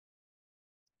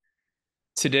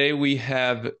Today we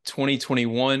have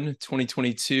 2021,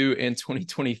 2022, and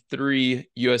 2023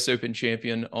 US Open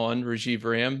champion on Rajeev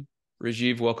Ram.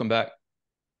 Rajeev, welcome back.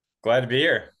 Glad to be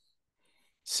here.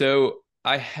 So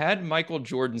I had Michael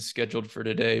Jordan scheduled for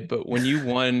today, but when you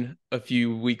won a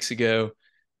few weeks ago,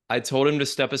 I told him to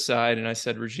step aside and I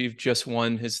said Rajeev just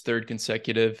won his third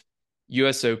consecutive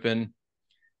US Open.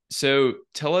 So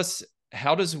tell us,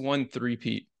 how does one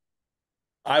three-peat?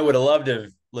 I would have loved to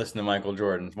have listened to Michael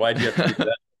Jordan. Why'd you have to do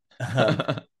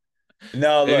that?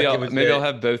 No, Maybe look, I'll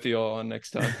have both of y'all on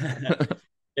next time.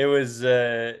 it was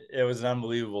an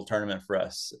unbelievable tournament for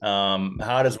us.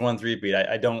 How does one three beat?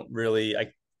 I don't really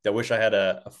I wish I had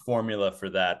a formula for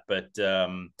that, but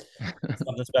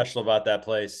something special about that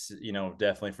place,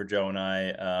 definitely for Joe and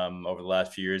I over the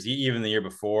last few years. Even the year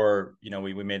before,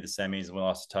 we made the semis and we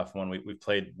lost a tough one. We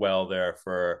played well there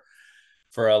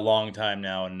for a long time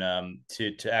now, and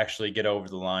to actually get over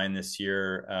the line this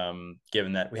year,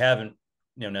 given that we haven't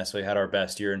necessarily had our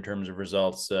best year in terms of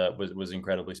results, was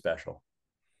incredibly special.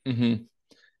 hmm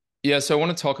Yeah, so I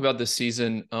want to talk about this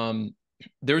season.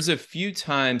 There's a few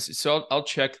times, so I'll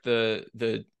check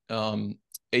the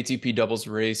ATP doubles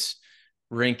race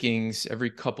rankings every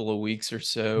couple of weeks or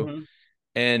so, Mm-hmm.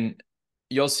 and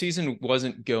y'all's season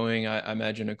wasn't going, I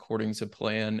imagine, according to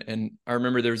plan. And I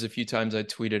remember there was a few times I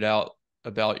tweeted out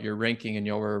about your ranking, and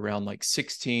y'all were around like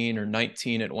 16 or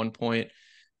 19 at one point,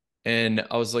 and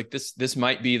I was like, this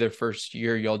might be the first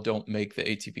year y'all don't make the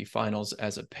ATP finals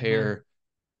as a Mm-hmm. pair.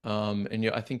 And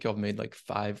I think y'all made like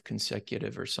five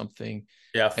consecutive or something.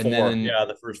 Yeah, And four. then Yeah,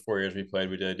 the first 4 years we played,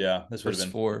 we did. Yeah, this would have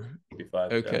first been four.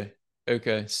 45. Yeah. Okay.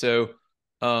 Okay.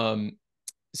 Um,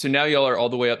 so now y'all are all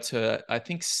the way up to, I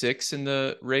think, six in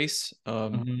the race,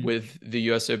 Mhm. with the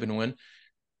US Open win.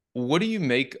 What do you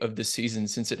make of the season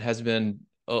since it has been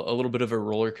a little bit of a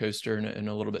roller coaster and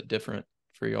a little bit different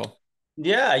for y'all?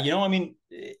 Yeah, I mean,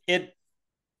 it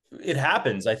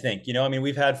happens. I think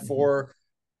we've had hmm four,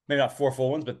 maybe not four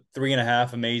full ones, but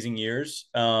 3.5 amazing years.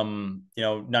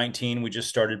 19 we just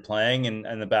started playing,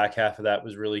 and the back half of that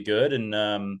was really good. And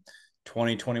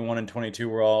 2021 and 22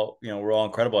 were all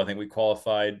incredible. I think we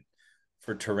qualified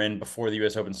for Turin before the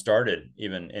U.S. Open started,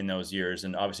 even in those years.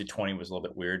 And obviously 20 was a little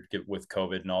bit weird with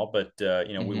COVID and all, but we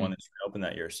won hmm the Turin Open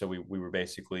that year, so we were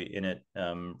basically in it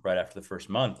right after the first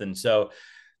month. And so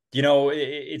in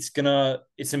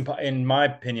my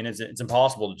opinion, it's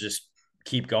impossible to just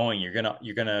keep going.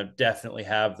 You're gonna definitely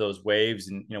have those waves,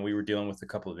 and we were dealing with a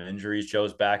couple of injuries.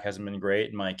 Joe's back hasn't been great,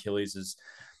 and my Achilles has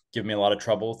given me a lot of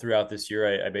trouble throughout this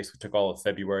year. I basically took all of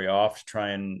February off to try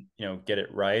and get it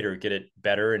right or get it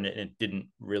better, and it didn't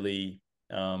really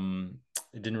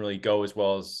go as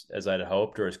well as I'd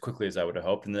hoped or as quickly as I would have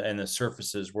hoped. And the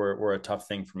surfaces were a tough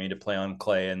thing for me to play on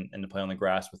clay and to play on the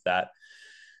grass with that. hmm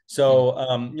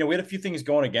So, we had a few things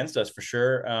going against us for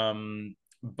sure.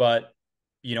 But,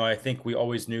 I think we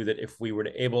always knew that if we were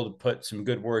able to put some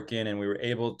good work in and we were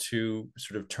able to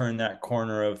sort of turn that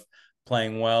corner of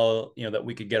playing well, that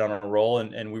we could get on a roll,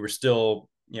 and we were still,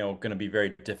 going to be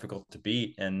very difficult to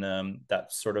beat. And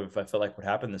that's sort of, I felt like what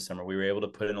happened this summer. We were able to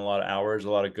put in a lot of hours, a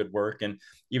lot of good work. And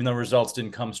even though results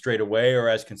didn't come straight away or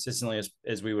as consistently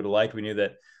as we would have liked, we knew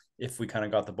that if we kind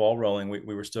of got the ball rolling,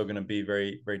 we were still going to be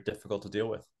very, very difficult to deal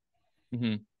with.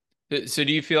 hmm So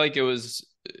do you feel like it was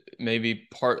maybe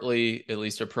partly at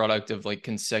least a product of like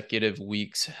consecutive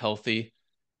weeks healthy,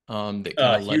 that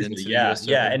kind of led Hugely, into the yeah, US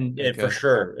yeah, Open? and for Okay.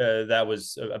 sure, that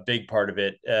was a big part of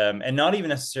it, and not even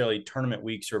necessarily tournament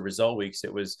weeks or result weeks.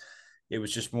 It was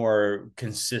just more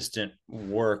consistent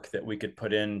work that we could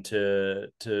put in to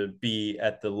be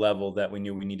at the level that we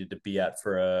knew we needed to be at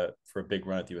for a big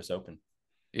run at the U.S. Open.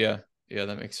 Yeah. Yeah,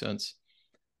 that makes sense.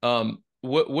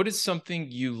 What is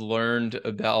something you learned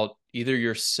about either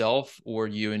yourself or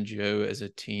you and Joe as a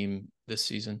team this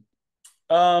season?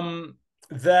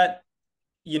 That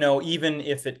even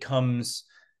if it comes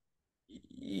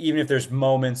even if there's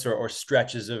moments or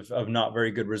stretches of not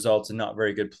very good results and not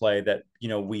very good play, that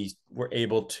we were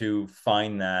able to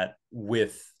find that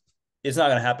with it's not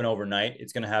going to happen overnight.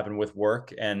 It's going to happen with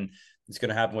work, and it's going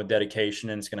to happen with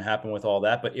dedication, and it's going to happen with all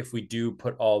that. But if we do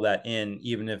put all that in,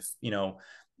 even if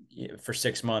for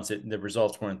 6 months the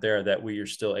results weren't there, that we are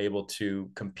still able to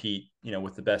compete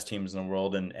with the best teams in the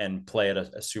world and play at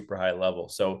a super high level.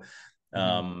 So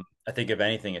hmm I think if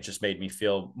anything, it just made me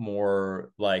feel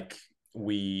more like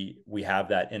we have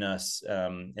that in us,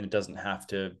 and it doesn't have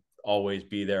to always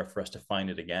be there for us to find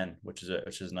it again, which is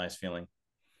a nice feeling.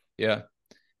 Yeah.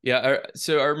 Yeah.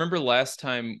 So I remember last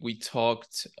time we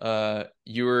talked,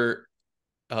 you were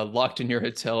locked in your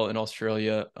hotel in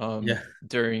Australia, Yeah.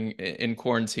 during in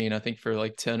quarantine, I think for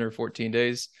like 10 or 14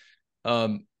 days.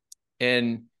 Um,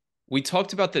 and we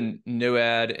talked about the no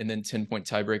ad and then 10-point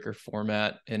tiebreaker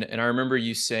format. And I remember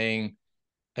you saying,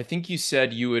 I think you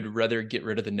said you would rather get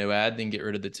rid of the no ad than get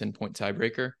rid of the 10-point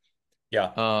tiebreaker.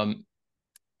 Yeah. Um,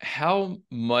 how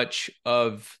much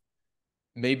of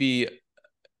maybe,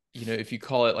 if you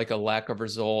call it like a lack of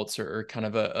results or kind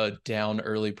of a down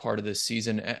early part of the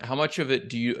season, how much of it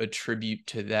do you attribute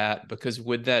to that? Because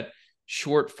with that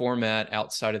short format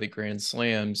outside of the Grand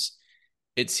Slams,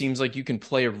 it seems like you can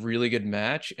play a really good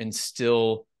match and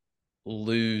still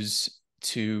lose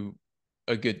to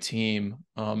a good team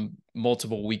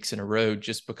multiple weeks in a row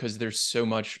just because there's so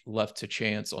much left to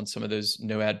chance on some of those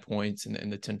no ad points and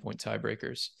the 10-point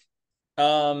tiebreakers.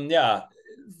 Yeah.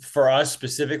 For us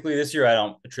specifically this year, I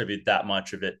don't attribute that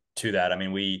much of it to that. I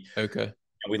mean, Okay.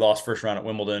 we lost first round at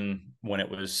Wimbledon when it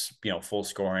was, full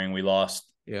scoring. We lost,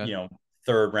 Yeah.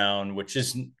 third round, which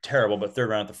is terrible, but third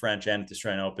round at the French and at the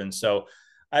Australian Open. So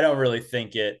I don't really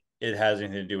think it has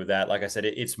anything to do with that. Like I said,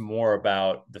 it's more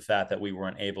about the fact that we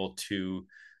weren't able to,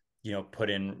 put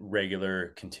in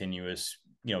regular, continuous,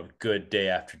 good day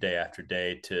after day after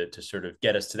day to sort of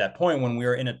get us to that point when we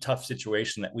were in a tough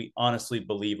situation that we honestly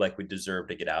believe like we deserve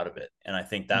to get out of it. And I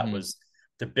think that Mm-hmm. was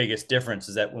the biggest difference,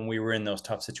 is that when we were in those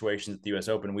tough situations at the US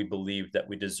Open, we believed that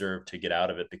we deserved to get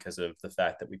out of it because of the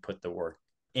fact that we put the work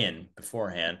in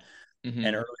beforehand. And Mm-hmm.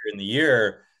 earlier in the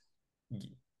year,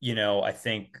 I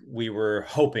think we were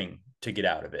hoping to get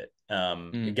out of it,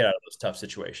 Mm. get out of those tough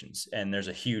situations. And there's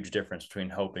a huge difference between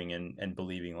hoping and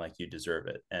believing like you deserve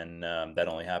it. And that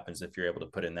only happens if you're able to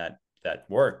put in that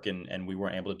work. And we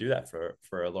weren't able to do that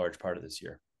for a large part of this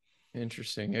year.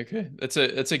 Interesting. Okay. That's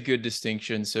a good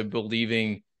distinction. So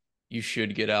believing you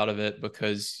should get out of it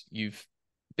because you've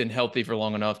been healthy for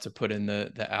long enough to put in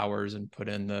the hours and put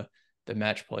in the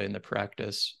match play and the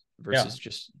practice Yeah. versus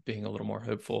just being a little more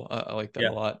hopeful. I like that a Yeah.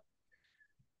 lot.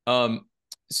 Um,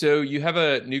 so you have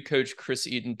a new coach, Chris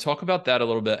Eaton. Talk about that a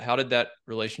little bit. How did that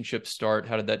relationship start?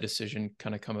 How did that decision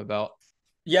kind of come about?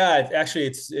 Yeah, actually,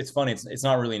 it's funny. It's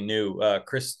not really new.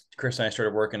 Chris and I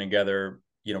started working together,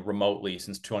 remotely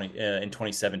since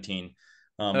 2017.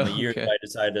 The Oh, year that okay. I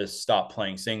decided to stop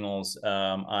playing singles,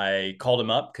 I called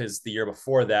him up because the year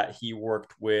before that he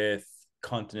worked with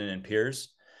Continent and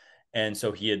Piers, and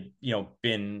so he had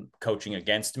been coaching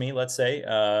against me, let's say,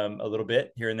 a little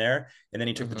bit here and there, and then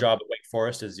he took the Uh-huh. job at Wake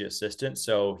Forest as the assistant,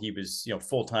 so he was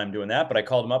full time doing that. But I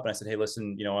called him up and I said, hey,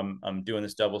 listen, I'm doing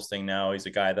this doubles thing now. He's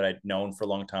a guy that I'd known for a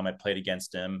long time. I'd played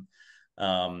against him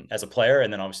as a player,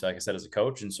 and then obviously, like I said, as a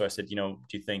coach. And so I said, do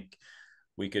you think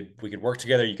we could work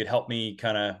together? You could help me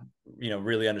kind of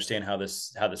really understand how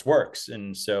this works.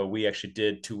 And so we actually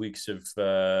did 2 weeks of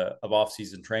off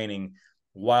season training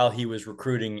while he was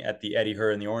recruiting at the Eddie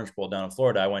Herr and the Orange Bowl down in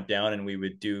Florida. I went down and we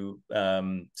would do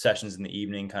sessions in the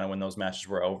evening, kind of when those matches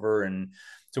were over. And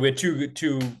so we had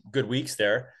two good weeks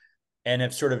there, and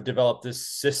have sort of developed this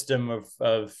system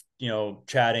of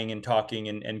chatting and talking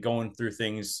and going through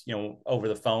things over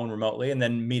the phone remotely, and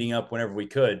then meeting up whenever we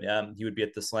could. He would be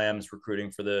at the slams recruiting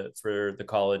for the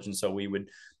college, and so we would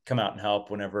come out and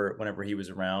help whenever he was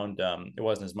around. It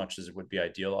wasn't as much as it would be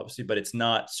ideal, obviously, but it's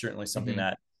not certainly something Mm-hmm.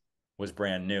 that was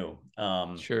brand new.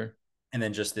 Sure. And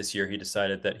then just this year, he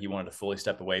decided that he wanted to fully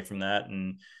step away from that,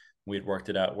 and we had worked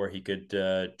it out where he could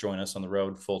join us on the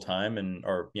road full time,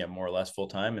 or yeah, more or less full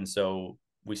time. And so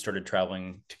we started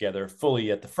traveling together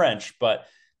fully at the French, but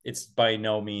it's by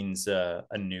no means a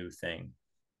new thing.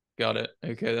 Got it.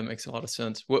 Okay, that makes a lot of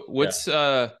sense. What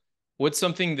Yeah. what's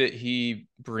something that he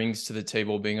brings to the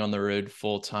table being on the road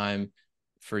full time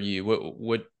for you?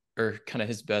 What are kind of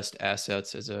his best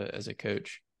assets as a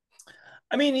coach?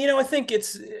 I mean, I think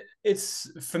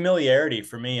it's familiarity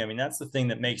for me. I mean, that's the thing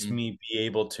that makes Mm-hmm. me be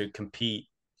able to compete,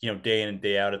 day in and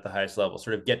day out at the highest level.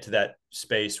 Sort of get to that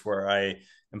space where I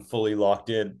am fully locked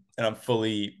in and I'm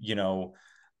fully,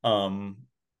 um,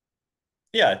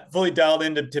 yeah, fully dialed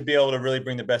in to be able to really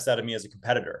bring the best out of me as a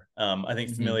competitor. I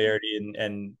think Mm-hmm. familiarity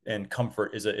and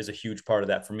comfort is a huge part of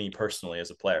that for me personally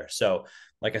as a player. So,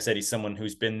 like I said, he's someone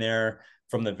who's been there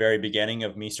from the very beginning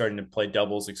of me starting to play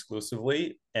doubles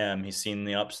exclusively. He's seen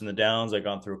the ups and the downs. I've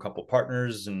gone through a couple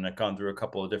partners and I've gone through a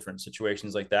couple of different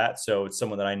situations like that. So it's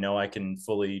someone that I know I can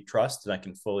fully trust and I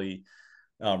can fully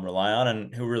rely on,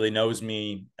 and who really knows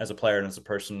me as a player and as a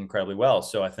person incredibly well.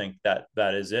 So I think that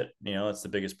is it. That's the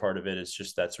biggest part of it, is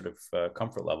just that sort of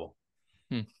comfort level.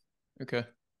 Hmm. Okay.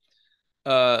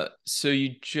 So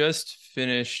you just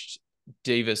finished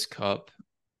Davis Cup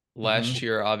last Mm-hmm.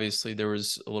 year. Obviously, there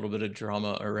was a little bit of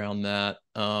drama around that,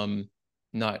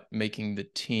 not making the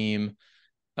team.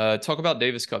 Talk about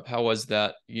Davis Cup. How was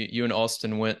that? You and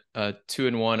Austin went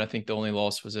 2-1. I think the only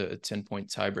loss was a 10-point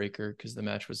tiebreaker because the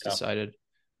match was Yeah. decided.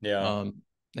 Yeah. Um,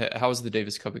 How was the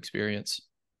Davis Cup experience?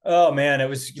 Oh man, it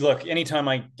was look, anytime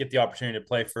I get the opportunity to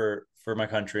play for my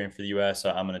country and for the US,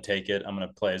 I'm going to take it. I'm going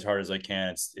to play as hard as I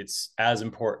can. It's as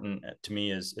important to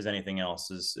me as anything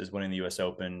else is winning the US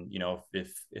Open. You know,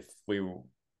 if we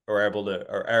are able to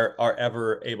or are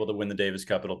ever able to win the Davis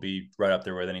Cup, it'll be right up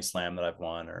there with any slam that I've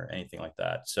won or anything like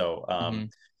that. So, Hmm.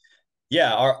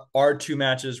 yeah, our two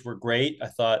matches were great. I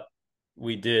thought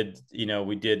we did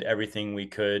everything we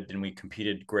could and we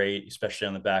competed great, especially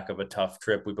on the back of a tough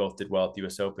trip. We both did well at the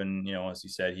US Open. You know, as you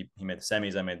said, he made the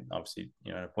semis. I made obviously,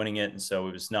 winning it. And so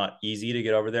it was not easy to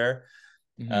get over there.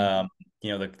 Hmm. Um,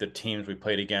 the teams we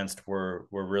played against were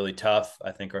really tough.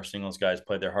 I think our singles guys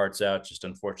played their hearts out, just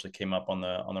unfortunately came up on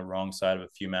the wrong side of a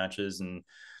few matches and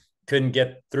couldn't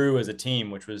get through as a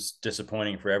team, which was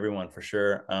disappointing for everyone for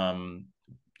sure.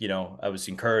 I was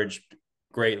encouraged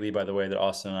greatly by the way that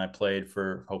Austin and I played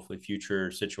for hopefully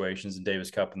future situations in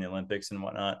Davis Cup and the Olympics and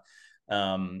whatnot.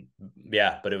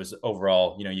 Yeah, but it was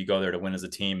overall, you go there to win as a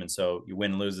team, and so you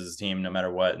win, lose as a team, no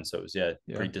matter what. And so it was, yeah,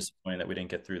 Yeah. pretty disappointing that we didn't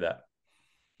get through that.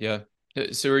 Yeah.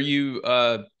 So are you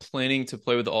planning to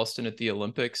play with Austin at the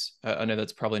Olympics? I know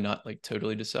that's probably not like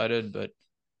totally decided, but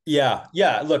Yeah,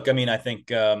 yeah. Look, I mean, I think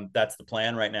that's the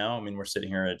plan right now. I mean, we're sitting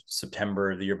here at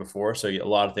September of the year before, so a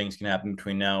lot of things can happen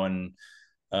between now and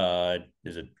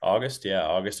is it August? Yeah,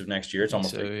 August of next year. I It's think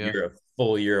almost so, yeah. a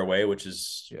full year away, which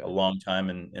is a Yeah. long time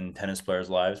in tennis players'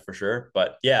 lives for sure.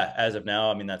 But yeah, as of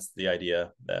now, I mean, that's the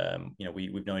idea.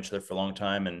 We've known each other for a long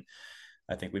time, and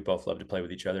I think we both love to play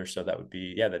with each other. So that would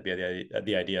be, yeah, that'd be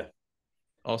the idea.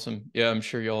 Awesome. Yeah, I'm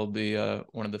sure y'all will be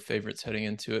one of the favorites heading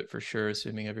into it for sure,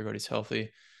 assuming everybody's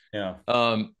healthy. Yeah.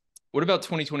 Um, what about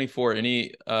 2024?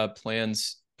 Any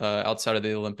plans outside of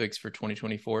the Olympics for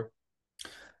 2024?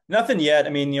 Nothing yet. I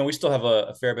mean, we still have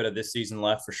a fair bit of this season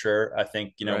left for sure. I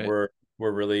think, Right. we're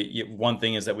really one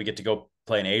thing is that we get to go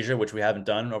play in Asia, which we haven't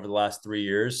done over the last 3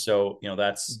 years. So,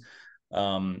 that's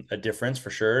a difference for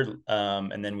sure.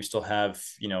 And then we still have,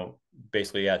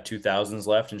 basically 2000s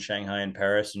left in Shanghai and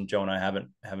Paris, and Joe and I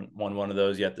haven't won one of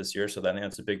those yet this year. So I think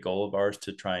that's a big goal of ours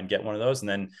to try and get one of those. And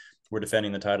then we're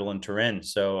defending the title in Turin.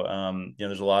 So,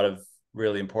 there's a lot of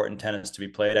really important tennis to be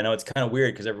played. I know it's kind of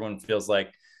weird because everyone feels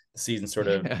like the season sort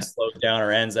of Yeah. slows down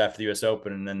or ends after the U.S.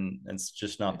 Open, and then it's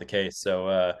just not the case.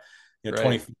 So, Right.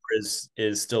 24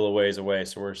 is still a ways away.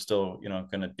 So we're still,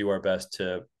 going to do our best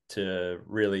to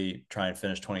really try and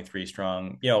finish 23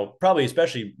 strong. Probably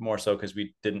especially more so because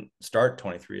we didn't start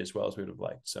 23 as well as we would have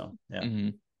liked. So yeah. Hmm.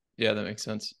 Yeah, that makes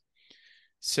sense.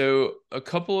 So so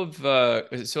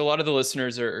a lot of the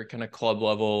listeners are kind of club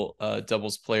level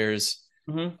doubles players.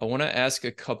 Mm-hmm. I want to ask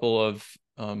a couple of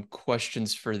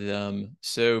questions for them.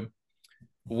 So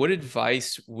what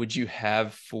advice would you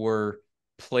have for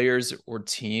players or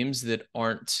teams that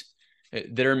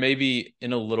are maybe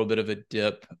in a little bit of a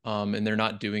dip and they're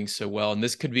not doing so well? And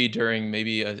this could be during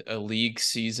maybe a league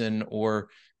season or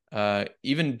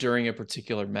even during a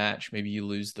particular match. Maybe you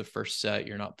lose the first set,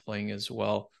 you're not playing as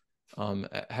well.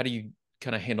 How do you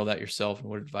kind of handle that yourself, and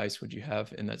what advice would you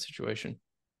have in that situation?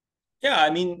 Yeah, I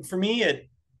mean, for me,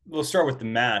 we'll start with the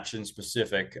match in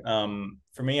specific.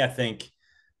 For me, I think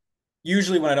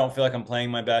usually when I don't feel like I'm playing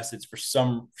my best, it's for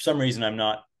some reason I'm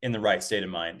not in the right state of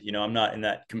mind. I'm not in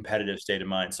that competitive state of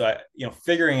mind. So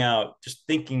figuring out, just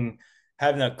thinking,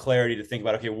 having that clarity to think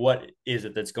about, okay, what is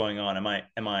it that's going on?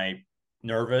 Am I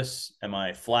nervous? Am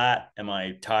I flat? Am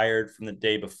I tired from the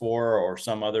day before or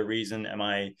some other reason? Am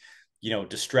I,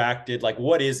 distracted? Like,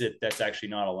 what is it that's actually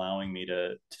not allowing me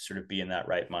to sort of be in that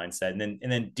right mindset? And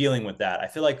then dealing with that. I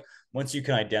feel like once you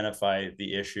can identify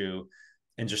the issue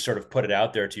and just sort of put it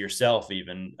out there to yourself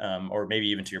even or maybe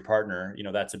even to your partner,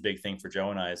 that's a big thing for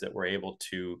Joe and I, is that we're able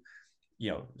to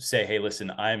say, hey,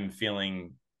 listen, I'm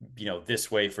feeling this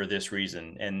way for this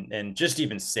reason, and just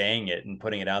even saying it and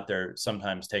putting it out there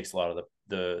sometimes takes a lot of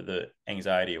the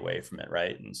anxiety away from it,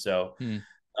 right? And so Hmm.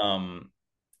 um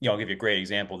I'll give you a great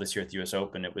example. This year at the US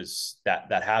Open, it was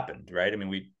that happened, right? I mean,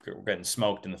 we were getting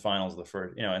smoked in the finals of the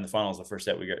first, in the finals of the first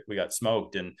set, we got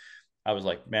smoked, and I was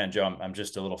like, man, Joe, I'm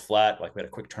just a little flat. Like, we had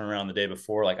a quick turnaround the day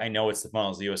before. Like, I know it's the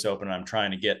finals of the US Open and I'm trying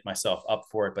to get myself up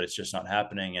for it, but it's just not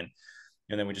happening. And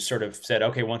then we just sort of said,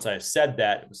 okay, once I said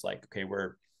that, it was like, okay,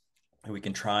 we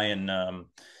can try and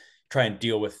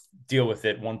deal with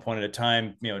it one point at a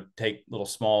time, take little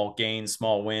small gains,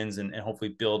 small wins, and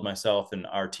hopefully build myself and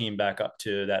our team back up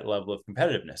to that level of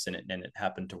competitiveness. And it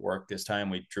happened to work this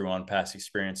time. We drew on past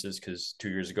experiences because 2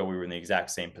 years ago we were in the exact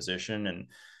same position, and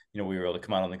we were able to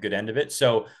come out on the good end of it.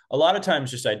 So a lot of times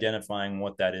just identifying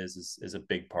what that is a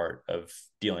big part of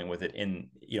dealing with it in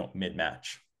mid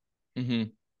match. Hmm.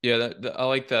 Yeah, I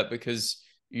like that because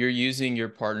you're using your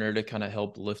partner to kind of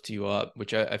help lift you up,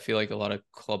 which I feel like a lot of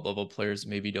club level players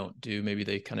maybe don't do. Maybe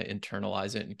they kind of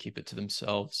internalize it and keep it to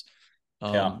themselves.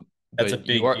 Yeah, that's a But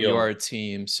big you are deal. a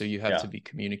team, so you have Yeah, to be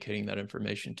communicating that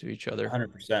information to each other.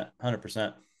 100%,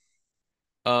 100%.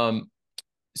 Um,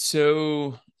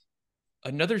 so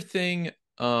another thing,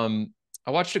 I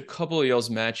watched a couple of y'all's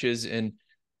matches, and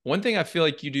one thing I feel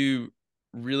like you do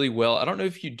really well. I don't know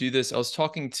if you do this. I was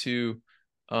talking to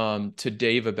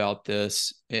Dave about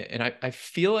this, and I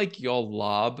feel like y'all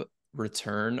lob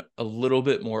return a little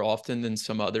bit more often than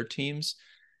some other teams.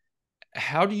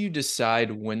 How do you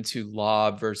decide when to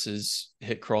lob versus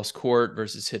hit cross court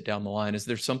versus hit down the line? Is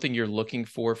there something you're looking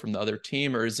for from the other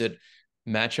team, or is it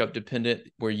matchup dependent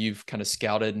where you've kind of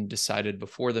scouted and decided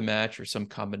before the match or some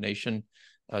combination?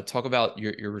 Talk about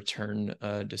your return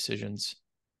decisions.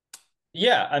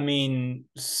 Yeah, I mean,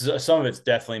 some of it's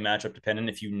definitely matchup dependent.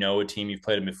 If you know a team, you've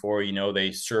played them before, you know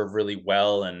they serve really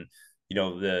well, and you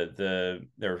know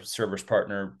their server's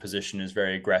partner position is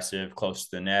very aggressive, close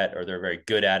to the net, or they're very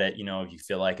good at it. You know, you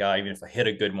feel like even if I hit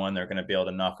a good one, they're going to be able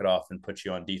to knock it off and put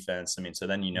you on defense. I mean, so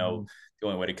then you Mm-hmm. know the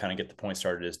only way to kind of get the point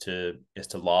started is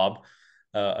to lob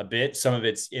a bit. Some of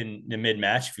it's in the mid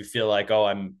match. If you feel like, oh,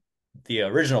 I'm the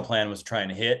original plan was trying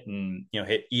to hit and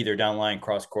hit either down line,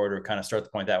 cross court, or kind of start the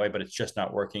point that way, but it's just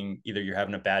not working. Either you're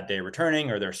having a bad day returning,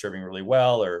 or they're serving really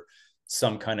well, or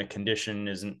some kind of condition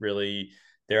isn't really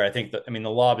there. I think that, I mean, the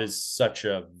lob is such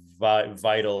a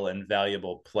vital and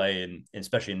valuable play, and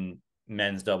especially in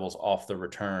men's doubles off the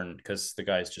return, because the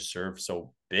guys just serve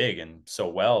so big and so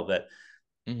well that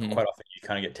Mm-hmm. quite often you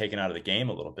kind of get taken out of the game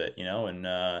a little bit,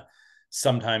 and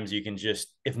sometimes you can just,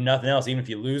 if nothing else, even if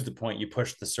you lose the point, you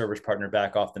push the service partner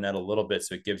back off the net a little bit,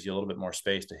 so it gives you a little bit more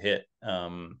space to hit.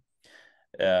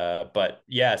 But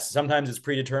yeah, sometimes it's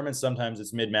predetermined, sometimes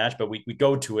it's mid match, but we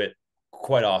go to it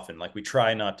quite often. Like we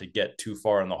try not to get too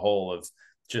far in the hole of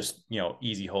just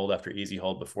easy hold after easy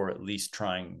hold before at least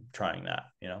trying that.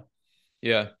 Yeah.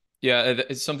 Yeah.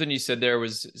 It's something you said there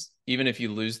was even if you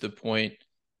lose the point,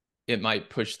 it might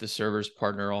push the server's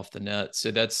partner off the net.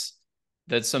 So that's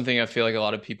something I feel like a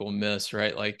lot of people miss,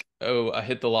 right? Like, oh, I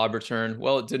hit the lob return.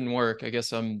 Well, it didn't work. I guess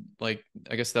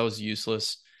that was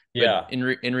useless. But Yeah,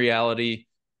 in reality,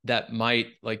 that might,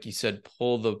 like you said,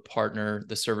 pull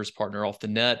the server's partner off the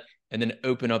net and then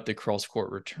open up the cross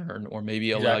court return, or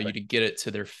maybe allow you exactly. to get it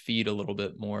to their feet a little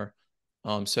bit more.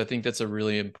 So I think that's a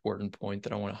really important point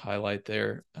that I want to highlight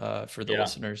there for the Yeah.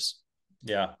 listeners.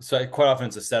 Yeah. So quite often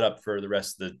it's a setup for the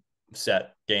rest of the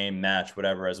set, game, match,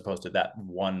 whatever, as opposed to that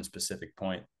one specific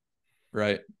point.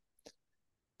 Right.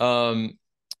 Um,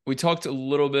 we talked a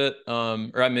little bit,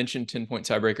 or I mentioned 10-point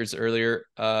tiebreakers earlier.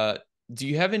 Do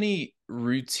you have any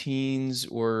routines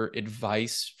or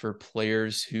advice for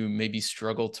players who maybe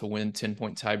struggle to win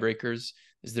 10-point tiebreakers?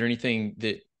 Is there anything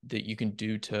that you can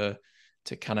do to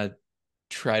kind of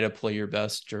try to play your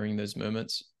best during those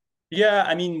moments? Yeah.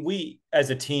 I mean, we as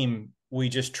a team, we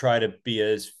just try to be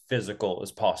as physical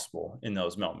as possible in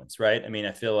those moments, right? I mean,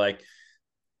 I feel like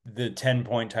the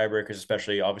 10-point tiebreakers,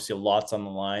 especially, obviously lots on the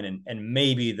line, and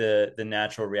maybe the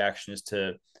natural reaction is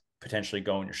to potentially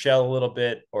go in your shell a little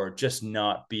bit, or just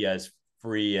not be as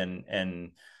free,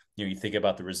 and you think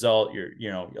about the result,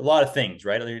 a lot of things,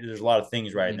 right? There's a lot of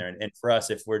things right in Mm-hmm. there, and for us,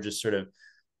 if we're just sort of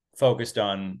focused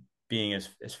on being as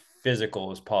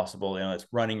physical as possible, it's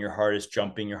running your hardest,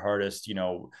 jumping your hardest,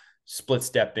 split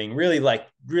stepping, really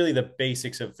the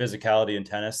basics of physicality in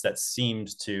tennis, that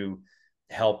seems to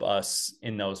help us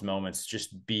in those moments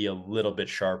just be a little bit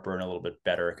sharper and a little bit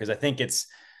better, because I think it's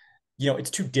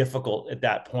too difficult at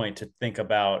that point to think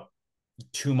about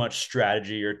too much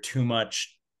strategy or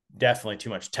definitely too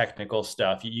much technical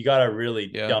stuff. You got to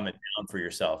really Yeah. dumb it down for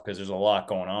yourself, because there's a lot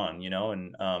going on,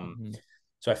 and Mm-hmm.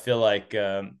 so I feel like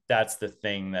that's the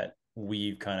thing that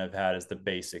we've kind of had as the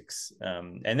basics.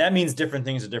 And that means different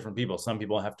things to different people. Some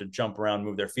people have to jump around,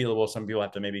 move their feet a little. Some people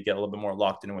have to maybe get a little bit more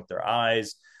locked in with their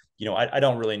eyes. I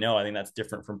don't really know. I think that's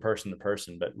different from person to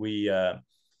person, but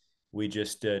we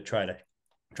just try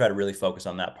to really focus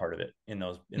on that part of it in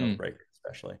those Hmm. breakers,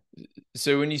 especially.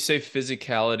 So when you say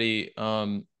physicality,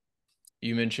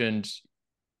 you mentioned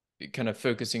kind of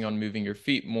focusing on moving your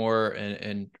feet more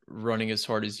and running as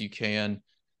hard as you can.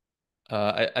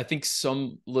 I think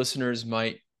some listeners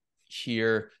might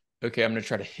hear, okay, I'm going to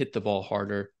try to hit the ball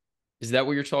harder. Is that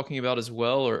what you're talking about as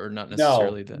well, or not No,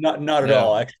 necessarily that? not at No.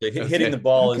 all. Actually, hitting the Okay.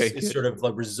 ball Okay, is good. sort of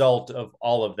the result of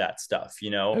all of that stuff.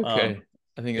 Okay.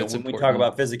 I think that's When we talk important.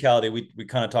 about physicality, we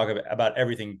kind of talk about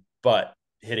everything but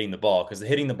hitting the ball, because the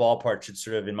hitting the ball part should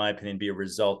sort of, in my opinion, be a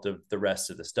result of the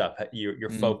rest of the stuff. Your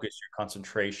Mm, focus, your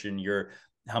concentration, your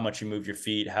how much you move your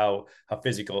feet, how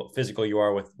physical you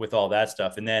are with all that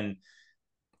stuff. And then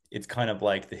it's kind of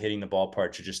like the hitting the ball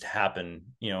part should just happen,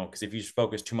 because if you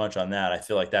focus too much on that, I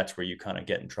feel like that's where you kind of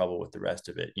get in trouble with the rest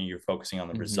of it. You're focusing on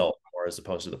the Mm-hmm. result more as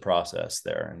opposed to the process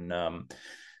there. And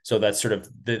so that's sort of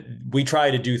we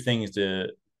try to do things to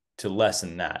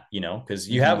lessen that, because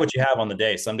you have Mm-hmm. what you have on the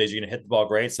day. Some days you're going to hit the ball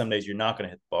great. Some days you're not going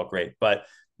to hit the ball great, but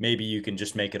maybe you can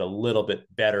just make it a little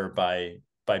bit better by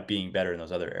being better in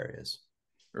those other areas.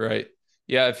 Right.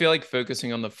 Yeah, I feel like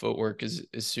focusing on the footwork is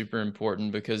super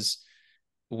important because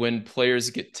when players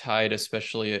get tied,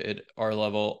 especially at our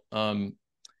level,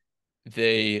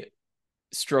 they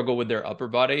struggle with their upper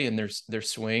body and their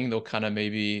swing. They'll kind of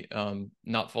maybe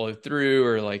not follow through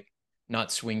or like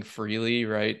not swing freely,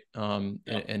 right? Yeah,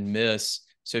 And miss.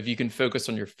 So if you can focus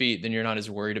on your feet, then you're not as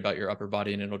worried about your upper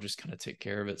body and it'll just kind of take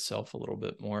care of itself a little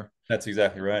bit more that's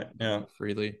exactly right. Yeah.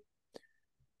 freely.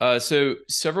 So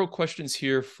several questions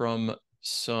here from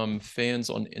some fans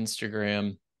on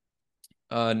Instagram.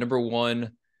 Number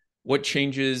one, what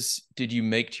changes did you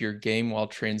make to your game while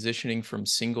transitioning from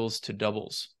singles to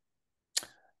doubles?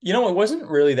 It wasn't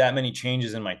really that many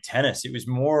changes in my tennis. It was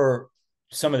more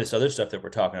some of this other stuff that we're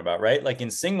talking about, right? Like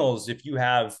in singles, if you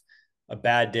have a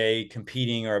bad day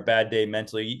competing or a bad day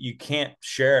mentally, you can't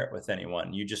share it with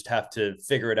anyone. You just have to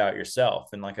figure it out yourself.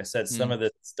 And like I said, some Hmm. of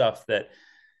the stuff that,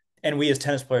 and we as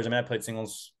tennis players, I mean, I played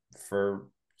singles for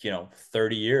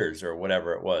 30 years or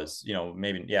whatever it was,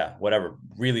 maybe, yeah, whatever,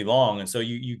 really long. And so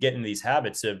you get in these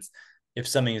habits of, if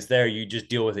something is there, you just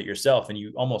deal with it yourself, and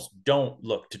you almost don't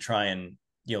look to try and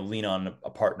lean on a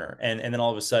partner. And then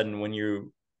all of a sudden, when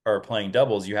you are playing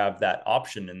doubles, you have that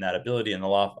option and that ability, and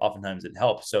oftentimes it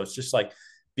helps. So it's just like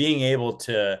being able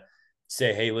to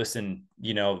say, hey, listen,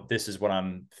 this is what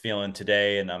I'm feeling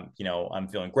today, and I'm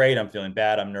feeling great, I'm feeling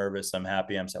bad, I'm nervous, I'm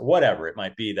happy, I'm sad, whatever it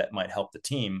might be that might help the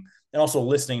team. And also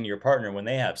listening to your partner when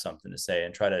they have something to say,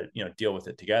 and try to deal with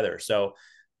it together. So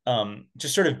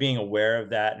just sort of being aware of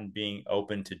that and being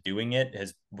open to doing it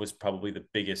was probably the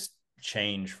biggest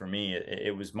change for me.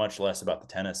 It was much less about the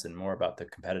tennis and more about the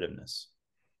competitiveness.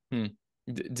 Hmm.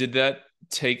 Did that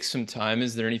take some time?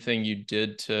 Is there anything you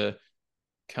did to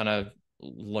kind of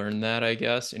learn that, I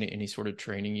guess? Any sort of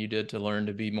training you did to learn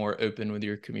to be more open with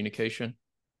your communication?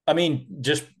 I mean,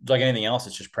 just like anything else,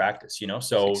 it's just practice, Just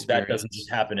So that doesn't just experience.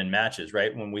 happen in matches,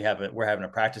 right? When we're having a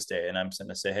practice day, and I'm sitting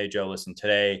to say, hey, Joe, listen,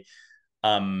 today,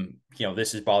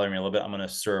 this is bothering me a little bit. I'm going to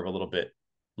serve a little bit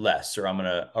less, or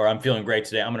I'm feeling great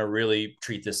today. I'm going to really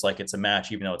treat this like it's a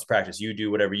match, even though it's practice. You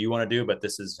do whatever you want to do, but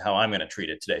this is how I'm going to treat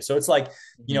it today. So it's like,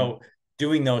 Hmm.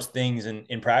 doing those things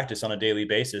in practice on a daily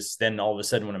basis. Then all of a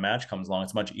sudden, when a match comes along,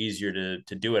 it's much easier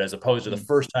to do it, as opposed to the Hmm.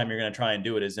 first time you're going to try and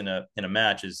do it is in a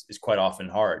match is quite often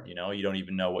hard. You don't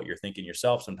even know what you're thinking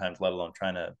yourself sometimes, let alone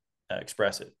trying to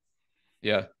express it.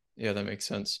 Yeah. Yeah, that makes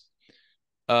sense.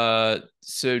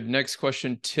 So next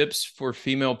question, tips for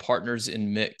female partners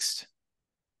in mixed.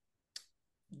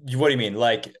 What do you mean?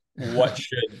 Like, what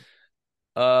should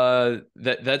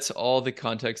That's all the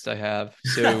context I have.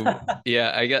 So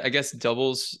yeah, I guess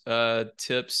doubles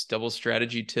tips, double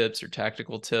strategy tips or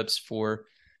tactical tips for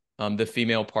the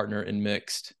female partner in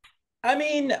mixed. I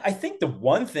mean, I think the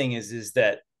one thing is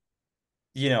that,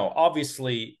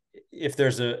 obviously, if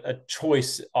there's a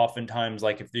choice, oftentimes,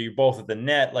 like if you're both at the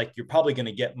net, like you're probably going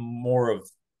to get more of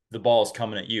the balls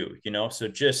coming at you. So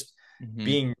just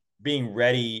Hmm. being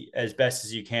ready as best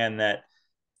as you can that,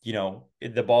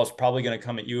 the ball is probably going to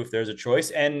come at you if there's a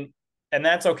choice. And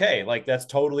that's okay. Like, that's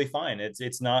totally fine.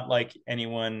 It's not like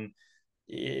anyone,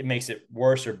 it makes it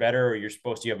worse or better, or you're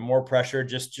supposed to have more pressure.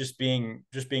 Just being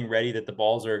ready that the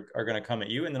balls are going to come at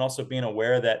you, and then also being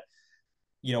aware that,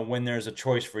 when there's a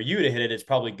choice for you to hit it, it's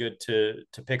probably good to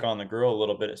pick on the girl a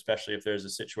little bit, especially if there's a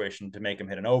situation to make him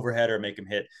hit an overhead or make him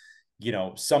hit,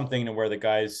 something to where the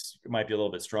guys might be a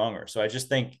little bit stronger. So I just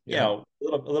think, Yeah. a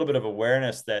little bit of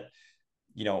awareness that,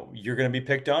 you're going to be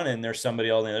picked on, and there's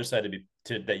somebody on the other side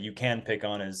that you can pick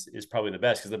on is probably the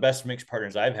best, because the best mixed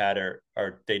partners I've had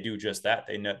are they do just that.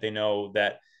 They know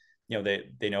that,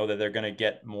 they know that they're going to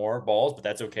get more balls, but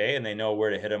that's okay, and they know where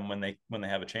to hit them when they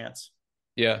have a chance.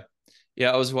 Yeah.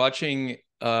 Yeah, I was watching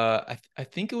I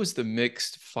think it was the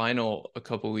mixed final a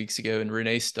couple weeks ago and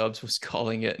Renee Stubbs was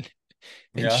calling it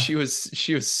and Yeah. she was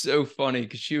so funny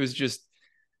because she was just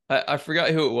I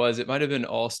forgot who it was. It might have been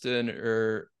Austin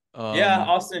Yeah,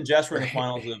 Austin and Jess were in the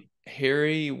finals of.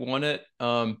 Harry won it.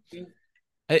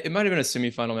 It might have been a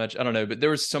semifinal match. I don't know, but there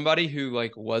was somebody who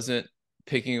like wasn't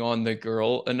picking on the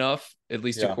girl enough, at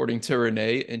least Yeah. according to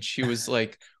Renee, and she was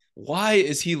like, "Why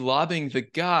is he lobbing the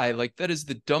guy? Like that is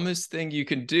the dumbest thing you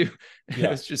can do." And it Yeah.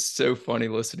 was just so funny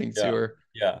listening to Yeah. her.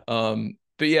 Yeah.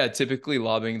 but yeah, typically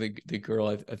lobbing the girl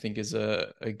I think is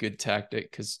a good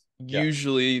tactic because Yeah.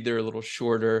 usually they're a little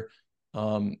shorter.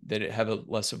 They have a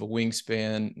less of a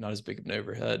wingspan, not as big of an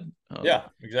overhead. Yeah,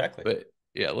 exactly. But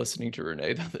yeah, listening to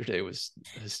Renee the other day was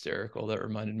hysterical. That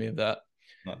reminded me of that.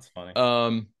 That's funny.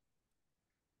 Um,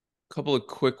 Couple of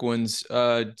quick ones.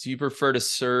 Do you prefer to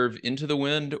serve into the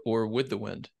wind or with the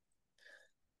wind?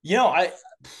 You know,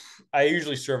 I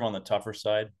usually serve on the tougher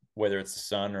side, whether it's the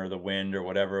sun or the wind or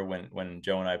whatever. When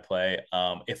Joe and I play,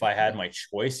 if I had Yeah. my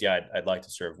choice, yeah, I'd like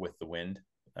to serve with the wind.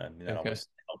 I mean, that Okay. always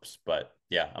helps. But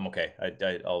yeah, I'm okay.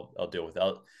 I'll deal with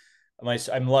it.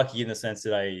 I'm lucky in the sense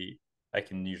that I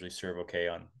can usually serve okay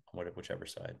on whichever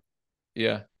side.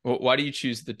 Yeah. Well, why do you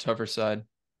choose the tougher side?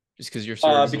 Just because your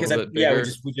serve is a Because little bit yeah,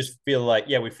 bigger? we just feel like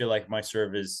we feel like my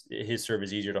serve is his serve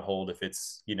is easier to hold if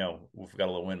it's we've got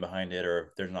a little wind behind it or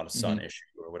if there's not a sun Hmm. issue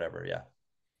or whatever. Yeah.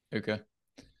 Okay.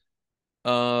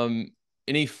 Um,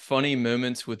 any funny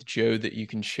moments with Joe that you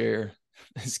can share?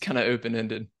 It's kind of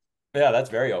open-ended. Yeah, that's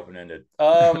very open ended.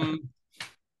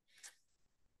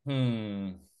 Hmm.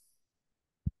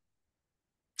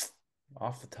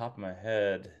 Off the top of my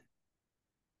head,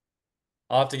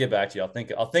 I'll have to get back to you.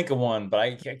 I'll think of one, but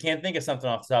I can't think of something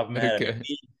off the top of my head. I mean, Okay.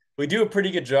 we do a pretty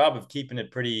good job of keeping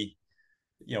it pretty,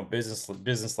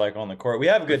 business like on the court. We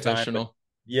have a good time, but Professional.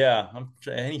 yeah,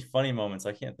 any funny moments,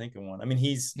 I can't think of one. I mean,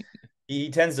 he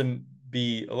tends to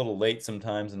be a little late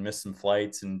sometimes and miss some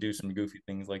flights and do some goofy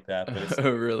things like that, but it's Oh,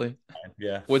 really? fine.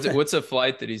 Yeah. What's a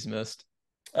flight that he's missed?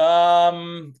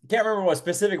 Can't remember what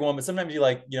specific one, but sometimes he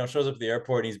shows up at the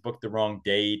airport and he's booked the wrong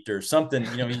date or something.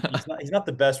 He's not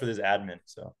the best with his admin.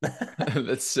 So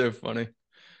That's so funny.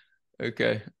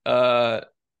 Okay.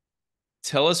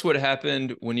 Tell us what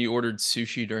happened when you ordered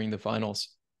sushi during the finals.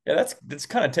 yeah, that's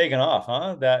kind of taken off,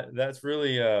 huh? That's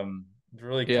really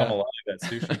really come Yeah. alive, that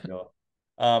sushi deal.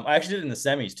 I actually did it in the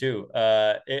semis too.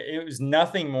 It was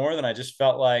nothing more than I just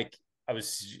felt like I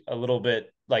was a little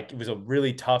bit like it was a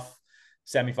really tough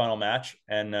semifinal match,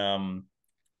 and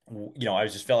I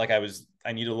just felt like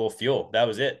I needed a little fuel. That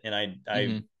was it. And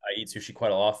Hmm. I eat sushi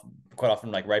quite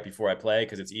often, like right before I play,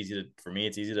 because for me,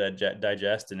 it's easy to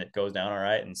digest and it goes down all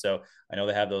right. And so I know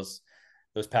they have those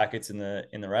packets in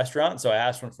the restaurant. So I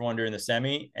asked for one during the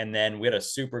semi, and then we had a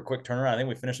super quick turnaround. I think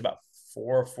we finished about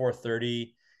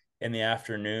 4:30 in the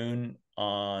afternoon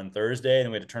on Thursday, and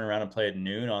we had to turn around and play at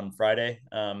noon on Friday,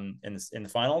 in the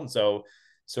final. And so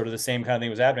sort of the same kind of thing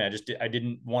was happening. I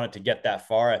didn't want it to get that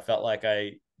far. I felt like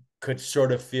I could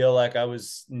sort of feel like I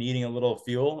was needing a little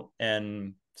fuel,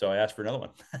 and so I asked for another one.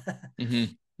 Hmm.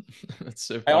 That's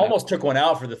so I funny. almost took one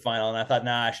out for the final, and I thought,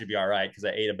 nah, I should be all right because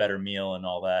I ate a better meal and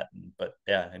all that. But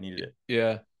yeah, I needed it.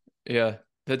 Yeah. Yeah.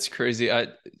 That's crazy.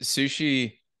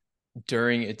 Sushi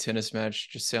during a tennis match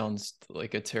just sounds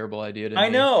like a terrible idea to I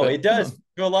me. know But it does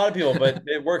to a lot of people, but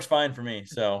it works fine for me.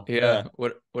 So yeah, yeah,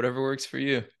 whatever works for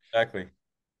you. exactly.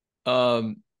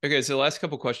 Okay, so last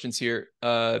couple questions here.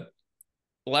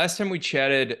 Last time we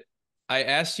chatted, I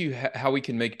asked you how we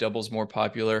can make doubles more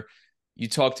popular. You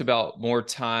talked about more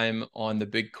time on the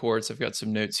big courts. I've got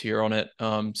some notes here on it.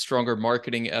 Stronger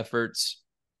marketing efforts.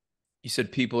 You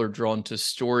said people are drawn to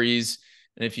stories,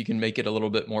 and if you can make it a little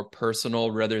bit more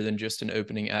personal rather than just an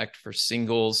opening act for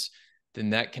singles, then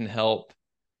that can help.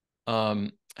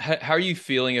 How are you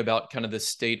feeling about kind of the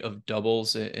state of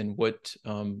doubles and what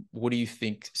do you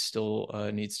think still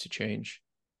needs to change?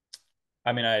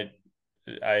 I mean,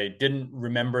 I didn't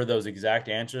remember those exact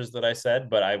answers that I said,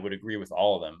 but I would agree with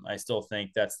all of them. I still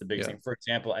think that's the biggest Yeah. thing. For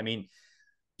example, I mean,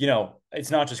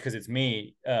 it's not just because it's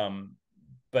me,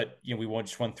 but we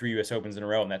just won 3 U.S. Opens in a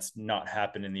row, and that's not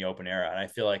happened in the Open era. And I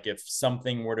feel like if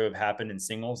something were to have happened in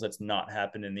singles that's not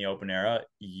happened in the Open era,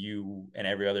 you and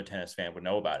every other tennis fan would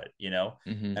know about it.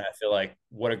 Hmm. And I feel like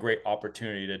what a great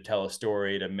opportunity to tell a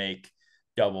story to make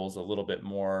doubles a little bit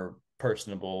more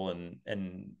personable and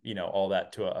all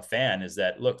that to a fan is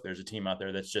that look, there's a team out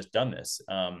there that's just done this.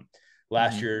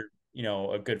 Last Hmm. year,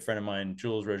 a good friend of mine,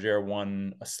 Jules Roger,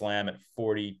 won a slam at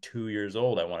 42 years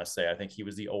old. I want to say, I think he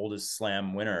was the oldest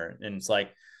slam winner. And it's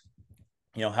like,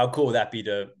 how cool would that be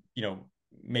to,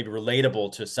 maybe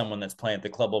relatable to someone that's playing at the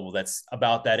club level that's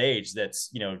about that age, that's,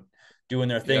 doing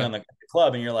their thing on Yeah. the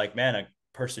club. And you're like, man, a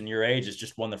person your age has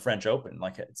just won the French Open.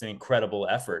 Like it's an incredible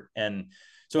effort. And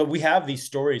so we have these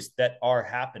stories that are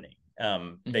happening.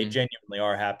 They Hmm. genuinely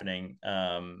are happening.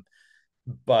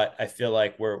 But I feel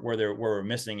like where we're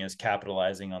missing is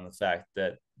capitalizing on the fact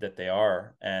that they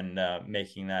are, and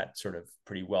making that sort of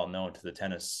pretty well known to the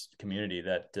tennis community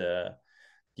that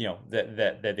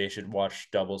that they should watch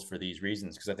doubles for these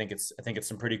reasons, because I think it's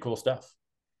some pretty cool stuff.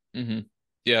 Hmm.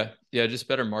 Yeah. Yeah. Just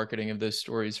better marketing of those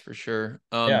stories for sure.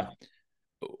 Yeah.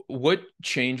 what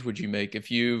change would you make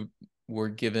if you were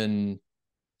given,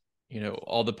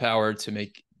 all the power to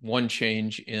make one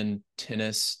change in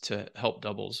tennis to help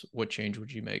doubles? What change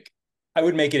would you make? I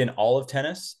would make it in all of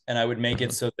tennis, and I would make it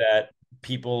Uh-huh. so that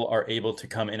people are able to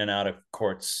come in and out of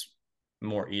courts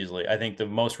more easily. I think the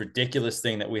most ridiculous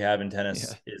thing that we have in Yeah.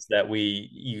 tennis is that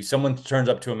someone turns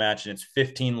up to a match and it's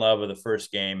 15 love of the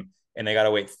first game and they got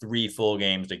to wait 3 full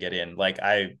games to get in. Like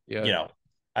Yeah.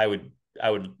 I would I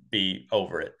would be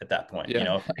over it at that point,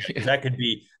 Yeah. because Yeah. that could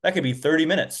be 30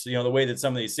 minutes, the way that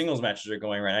some of these singles matches are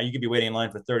going right now. You could be waiting in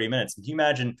line for 30 minutes. Can you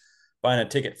imagine buying a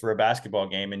ticket for a basketball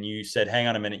game and you said, hang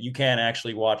on a minute, you can't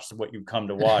actually watch what you've come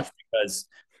to watch because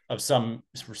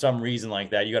for some reason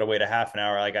like that, you got to wait a half an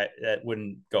hour. That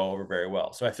wouldn't go over very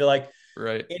well. So I feel like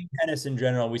Right. in tennis in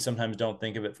general, we sometimes don't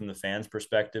think of it from the fans'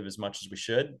 perspective as much as we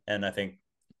should. And I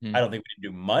Hmm. don't think we can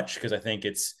do much because I think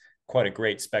it's quite a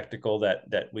great spectacle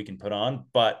that we can put on.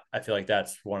 But I feel like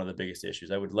that's one of the biggest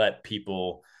issues. I would let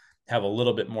people have a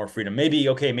little bit more freedom. Maybe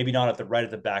okay, maybe not right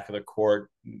at the back of the court,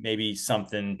 maybe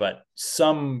something, but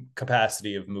some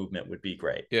capacity of movement would be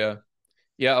great. Yeah.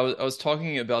 Yeah. I was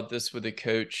talking about this with a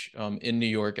coach in New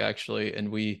York actually,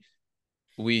 and we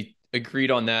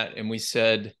agreed on that, and we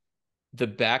said the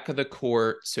back of the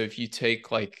court. So if you take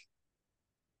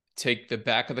the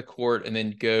back of the court and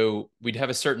then we'd have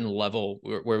a certain level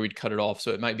where we'd cut it off.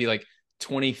 So it might be like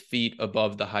 20 feet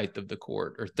above the height of the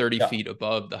court or 30 Yeah, feet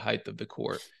above the height of the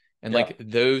court. And yeah, like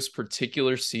those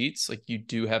particular seats, like you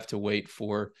do have to wait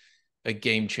for a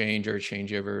game change or a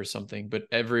changeover or something, but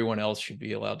everyone else should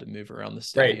be allowed to move around the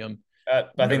great. stadium I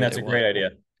think whenever they that's a want. great idea.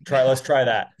 Let's try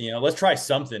that. Let's try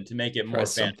something to make it Try more fan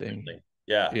something. friendly.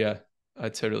 Yeah, Yeah, I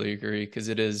totally agree because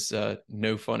it is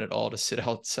no fun at all to sit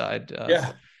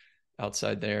yeah.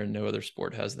 outside there, and no other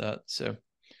sport has that. So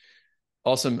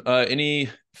awesome. Any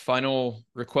final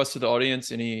requests to the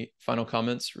audience? Any final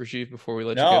comments, Rajiv, before we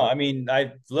let you No, go? I mean,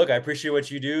 I appreciate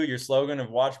what you do. Your slogan of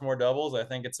 "Watch more doubles," I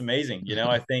think it's amazing.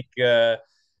 I think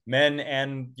men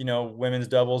and women's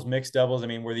doubles, mixed doubles. I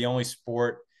mean, we're the only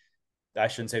sport. I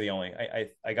shouldn't say the only.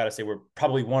 I got to say we're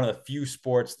probably one of the few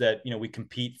sports that we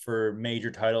compete for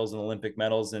major titles and Olympic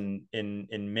medals in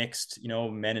mixed.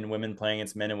 Men and women playing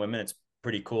against men and women. It's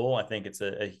pretty cool. I think it's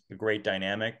a great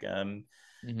dynamic.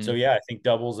 So Hmm. yeah, I think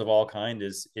doubles of all kind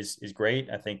is great.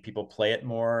 I think people play it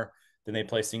more than they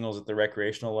play singles at the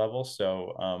recreational level.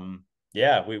 So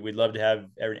yeah, we'd love to have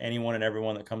anyone and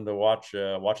everyone that come to watch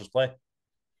us play.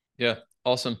 Yeah,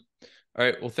 awesome. All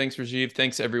right. Well, thanks, Rajiv.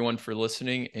 Thanks, everyone, for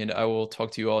listening, and I will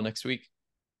talk to you all next week.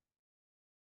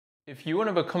 If you want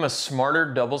to become a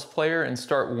smarter doubles player and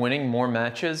start winning more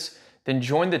matches, then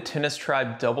join the Tennis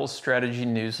Tribe Doubles Strategy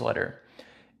newsletter.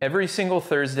 Every single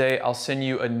Thursday, I'll send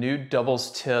you a new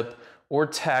doubles tip or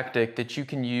tactic that you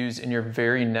can use in your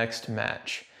very next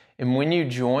match. And when you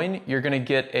join, you're going to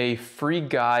get a free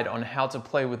guide on how to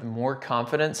play with more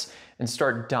confidence and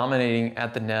start dominating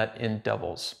at the net in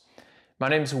doubles. My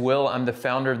name's Will. I'm the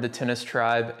founder of the Tennis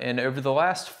Tribe, and over the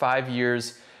last 5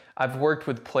 years, I've worked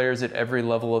with players at every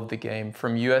level of the game,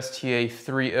 from USTA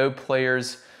 3.0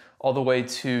 players all the way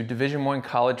to Division I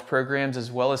college programs,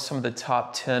 as well as some of the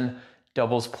top 10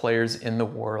 doubles players in the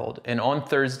world. And on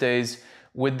Thursdays,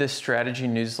 with this strategy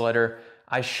newsletter,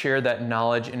 I share that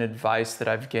knowledge and advice that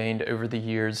I've gained over the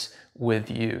years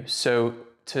with you. So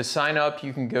to sign up,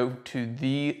 you can go to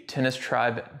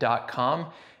thetennistribe.com.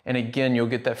 And again, you'll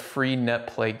get that free net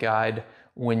play guide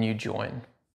when you join.